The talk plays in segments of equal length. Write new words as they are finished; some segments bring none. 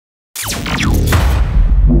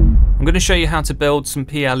I'm going to show you how to build some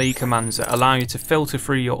PLE commands that allow you to filter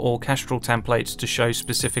through your orchestral templates to show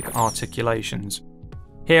specific articulations.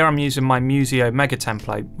 Here I'm using my Musio Mega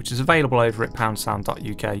template, which is available over at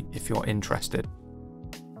poundsound.uk if you're interested.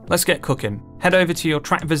 Let's get cooking. Head over to your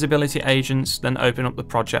track visibility agents, then open up the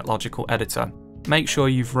project logical editor. Make sure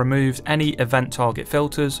you've removed any event target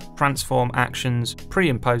filters, transform actions, pre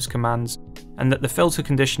and post commands, and that the filter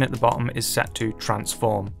condition at the bottom is set to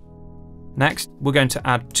transform. Next, we're going to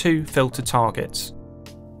add two filter targets.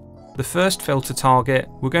 The first filter target,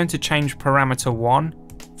 we're going to change parameter 1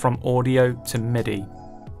 from audio to MIDI.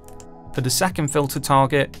 For the second filter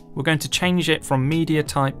target, we're going to change it from media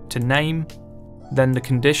type to name, then the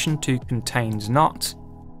condition to contains not,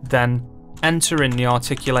 then enter in the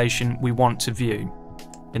articulation we want to view.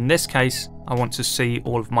 In this case, I want to see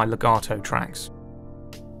all of my legato tracks.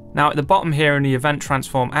 Now at the bottom here in the event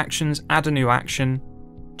transform actions, add a new action,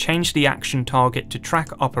 change the action target to track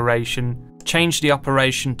operation, change the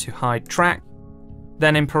operation to hide track,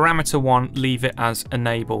 then in parameter 1 leave it as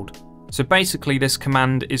enabled. So basically this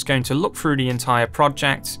command is going to look through the entire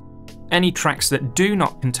project. Any tracks that do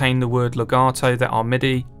not contain the word legato that are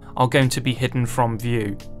MIDI are going to be hidden from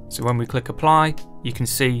view. So when we click apply, you can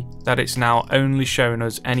see that it's now only showing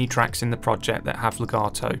us any tracks in the project that have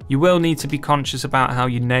legato. You will need to be conscious about how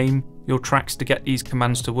you name your tracks to get these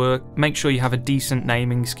commands to work. Make sure you have a decent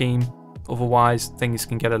naming scheme, otherwise things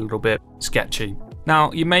can get a little bit sketchy.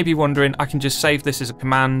 Now you may be wondering, I can just save this as a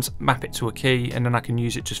command, map it to a key, and then I can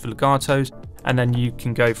use it just for legatos, and then you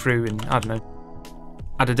can go through and, I don't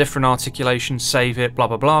know, add a different articulation, save it, blah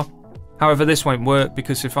blah blah. However, this won't work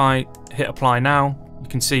because if I hit apply now, you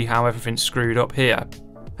can see how everything's screwed up here.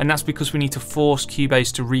 And that's because we need to force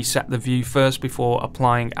Cubase to reset the view first before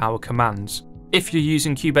applying our commands. If you're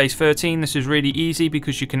using Cubase 13, this is really easy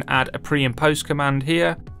because you can add a pre and post command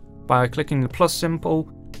here by clicking the plus symbol.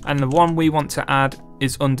 And the one we want to add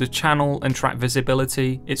is under channel and track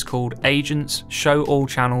visibility. It's called agents, show all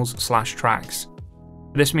channels / tracks.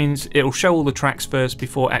 This means it'll show all the tracks first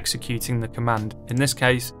before executing the command. In this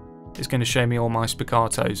case, it's going to show me all my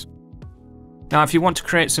spiccatos. Now if you want to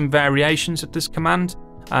create some variations of this command,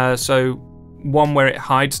 so one where it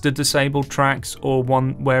hides the disabled tracks or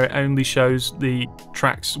one where it only shows the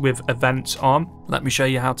tracks with events on, let me show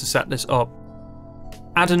you how to set this up.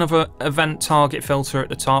 Add another event target filter at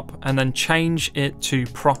the top and then change it to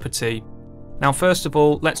property. Now first of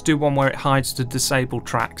all, let's do one where it hides the disabled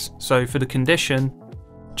tracks. So for the condition,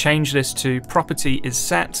 change this to property is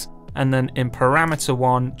set, and then in parameter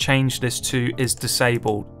 1 change this to is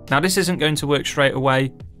disabled. Now this isn't going to work straight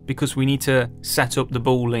away because we need to set up the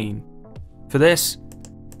boolean. For this,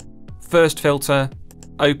 first filter,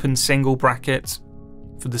 open single bracket.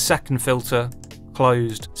 For the second filter,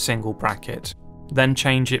 closed single bracket. Then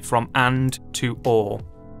change it from and to or.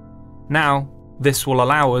 Now this will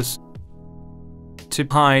allow us to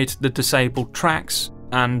hide the disabled tracks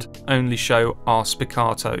and only show our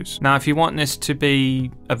spiccatos. Now if you want this to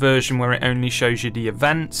be a version where it only shows you the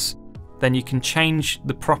events, then you can change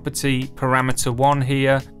the property parameter 1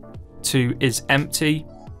 here to is empty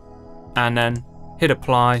and then hit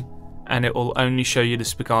apply, and it will only show you the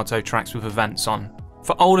spiccato tracks with events on.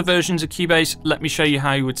 For older versions of Cubase, let me show you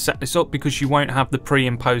how you would set this up because you won't have the pre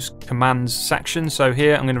and post commands section. So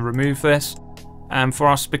here I'm going to remove this, and for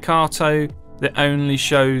our spiccato that only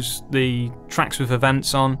shows the tracks with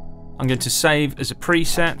events on, I'm going to save as a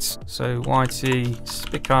preset, so YT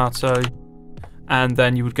spiccato, and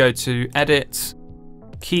then you would go to edit,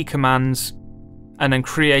 key commands, and then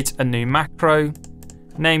create a new macro.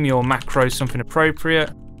 Name your macro something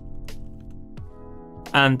appropriate,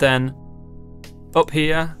 and then up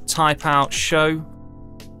here type out show,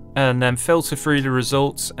 and then filter through the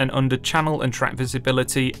results, and under channel and track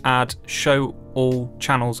visibility add show all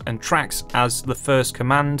channels and tracks as the first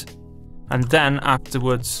command, and then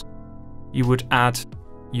afterwards you would add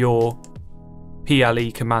your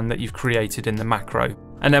PLE command that you've created in the macro.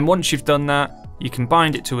 And then once you've done that, you can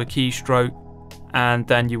bind it to a keystroke, and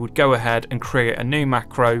then you would go ahead and create a new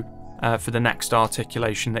macro for the next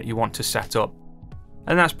articulation that you want to set up.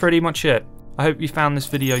 And that's pretty much it. I hope you found this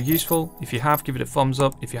video useful. If you have, give it a thumbs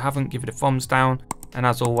up. If you haven't, give it a thumbs down. And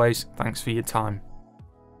as always, thanks for your time.